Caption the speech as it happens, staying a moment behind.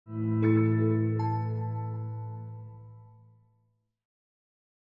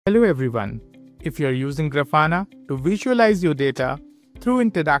Hello everyone. If you are using Grafana to visualize your data through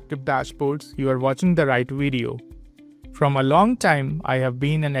interactive dashboards, you are watching the right video. From a long time, I have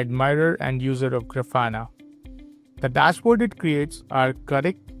been an admirer and user of Grafana. The dashboard it creates are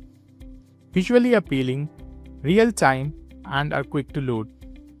correct, visually appealing, real-time, and are quick to load.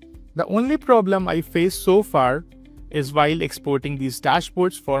 The only problem I face so far is while exporting these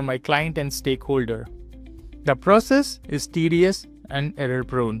dashboards for my client and stakeholder. The process is tedious and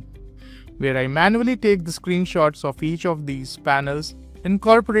error-prone, where I manually take the screenshots of each of these panels,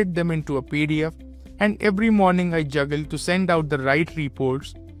 incorporate them into a PDF, and every morning I juggle to send out the right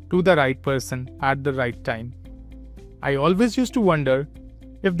reports to the right person at the right time. I always used to wonder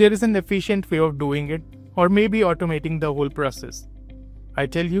if there is an efficient way of doing it, or maybe automating the whole process. I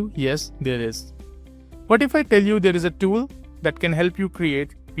tell you, yes, there is. What if I tell you there is a tool that can help you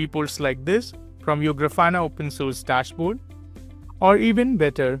create reports like this from your Grafana Open Source dashboard? Or even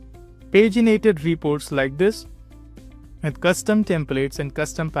better, paginated reports like this with custom templates and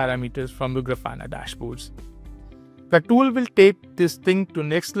custom parameters from your Grafana dashboards. The tool will take this thing to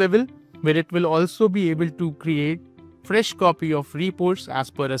next level, where it will also be able to create fresh copy of reports as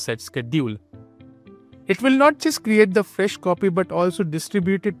per a set schedule. It will not just create the fresh copy but also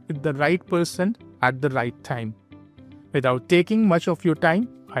distribute it with the right person at the right time. Without taking much of your time,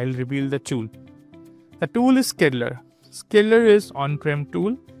 I'll reveal the tool. The tool is Scheduler. Scheduler is on-prem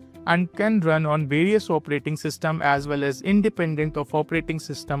tool and can run on various operating systems as well as independent of operating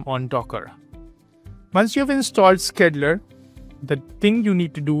system on Docker. Once you have installed Scheduler, the thing you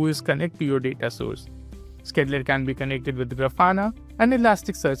need to do is connect to your data source. Scheduler can be connected with Grafana and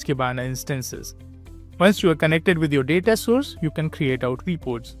Elasticsearch Kibana instances. Once you are connected with your data source, you can create out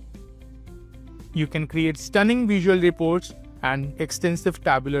reports. You can create stunning visual reports and extensive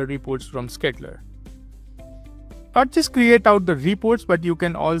tabular reports from Scheduler. Not just create out the reports, but you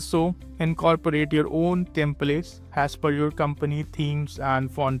can also incorporate your own templates as per your company themes and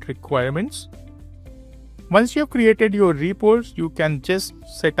font requirements. Once you have created your reports, you can just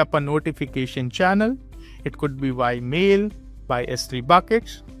set up a notification channel. It could be by mail, by S3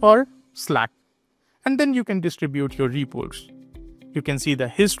 buckets, or Slack. And then you can distribute your reports. You can see the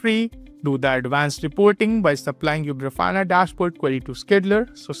history, do the advanced reporting by supplying your Grafana dashboard query to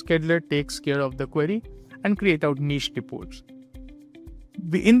Scheduler. So Scheduler takes care of the query and create out niche reports.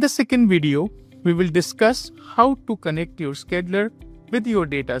 In the second video, we will discuss how to connect your Scheduler with your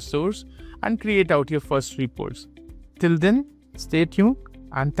data source and create out your first reports. Till then, stay tuned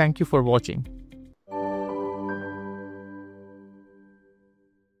and thank you for watching.